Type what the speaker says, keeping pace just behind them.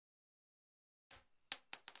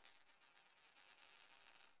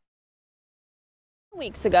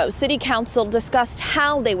Weeks ago, City Council discussed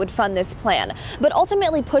how they would fund this plan, but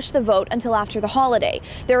ultimately pushed the vote until after the holiday.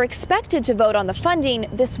 They're expected to vote on the funding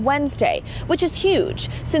this Wednesday, which is huge,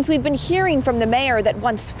 since we've been hearing from the mayor that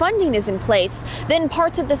once funding is in place, then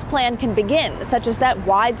parts of this plan can begin, such as that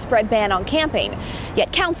widespread ban on camping.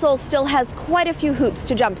 Yet Council still has quite a few hoops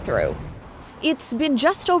to jump through. It's been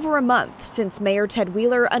just over a month since Mayor Ted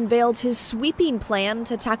Wheeler unveiled his sweeping plan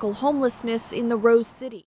to tackle homelessness in the Rose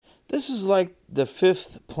City. This is like the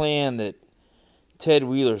fifth plan that Ted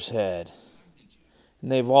Wheeler's had, and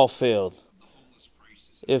they've all failed.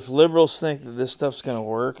 If liberals think that this stuff's going to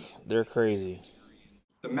work, they're crazy.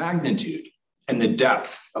 The magnitude and the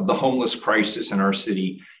depth of the homeless crisis in our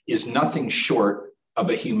city is nothing short of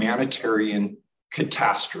a humanitarian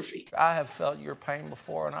catastrophe. I have felt your pain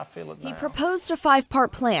before, and I feel it now. He proposed a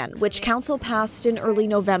 5-part plan, which Council passed in early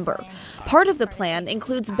November. Part of the plan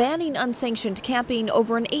includes banning unsanctioned camping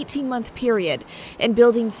over an 18-month period and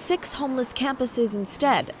building 6 homeless campuses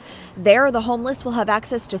instead. There, the homeless will have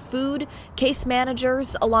access to food, case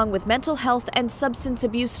managers, along with mental health and substance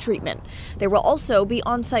abuse treatment. There will also be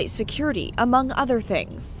on-site security, among other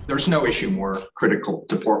things. There's no issue more critical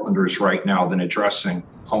to Portlanders right now than addressing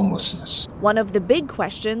homelessness. One of the big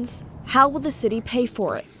questions, how will the city pay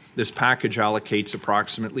for it? This package allocates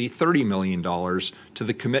approximately $30 million to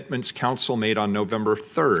the commitments Council made on November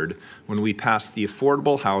 3rd when we passed the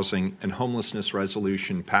Affordable Housing and Homelessness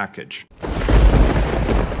Resolution Package.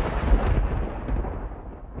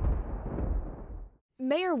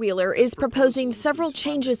 Mayor Wheeler is proposing several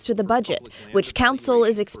changes to the budget, which Council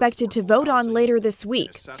is expected to vote on later this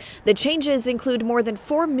week. The changes include more than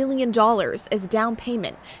 $4 million as down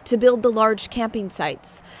payment to build the large camping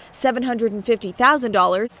sites, $750,000,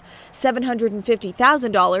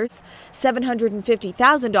 $750,000,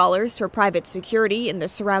 $750,000 for private security in the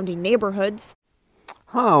surrounding neighborhoods.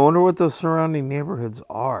 I wonder what those surrounding neighborhoods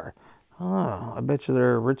are. I bet you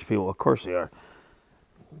they're rich people. Of course they are.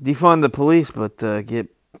 Defund the police, but get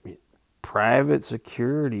private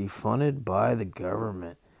security funded by the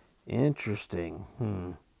government. Interesting.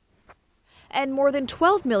 And more than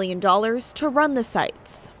 $12 million to run the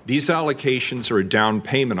sites. These allocations are a down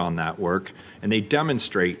payment on that work, and they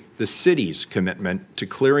demonstrate the city's commitment to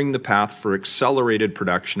clearing the path for accelerated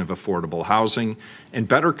production of affordable housing and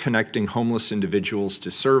better connecting homeless individuals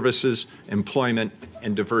to services, employment,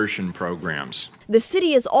 and diversion programs. The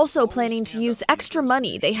city is also planning to use extra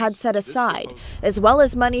money they had set aside, as well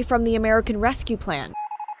as money from the American Rescue Plan.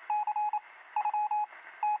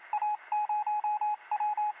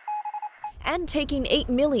 And taking $8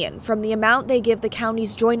 million from the amount they give the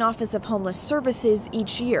county's Joint Office of Homeless Services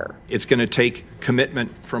each year. It's going to take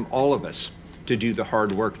commitment from all of us to do the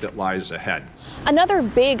hard work that lies ahead. Another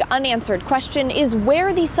big unanswered question is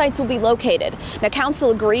where these sites will be located. Now,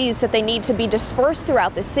 Council agrees that they need to be dispersed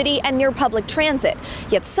throughout the city and near public transit,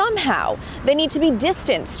 yet somehow they need to be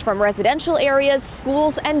distanced from residential areas,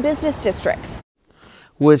 schools, and business districts.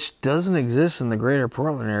 Which doesn't exist in the greater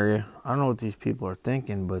Portland area. I don't know what these people are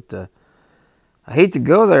thinking, but I hate to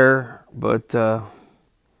go there, but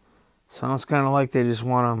sounds kind of like they just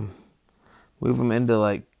want to move them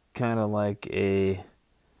into kind of like a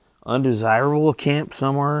undesirable camp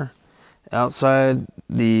somewhere outside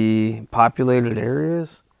the populated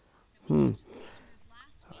areas.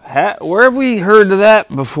 Where have we heard of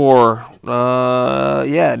that before?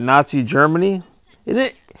 Yeah, Nazi Germany. Isn't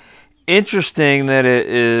it interesting that it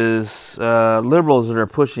is liberals that are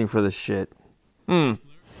pushing for this shit?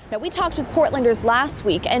 Now, we talked with Portlanders last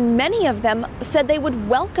week, and many of them said they would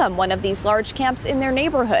welcome one of these large camps in their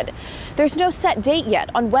neighborhood. There's no set date yet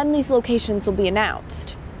on when these locations will be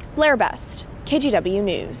announced. Blair Best, KGW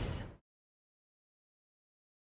News.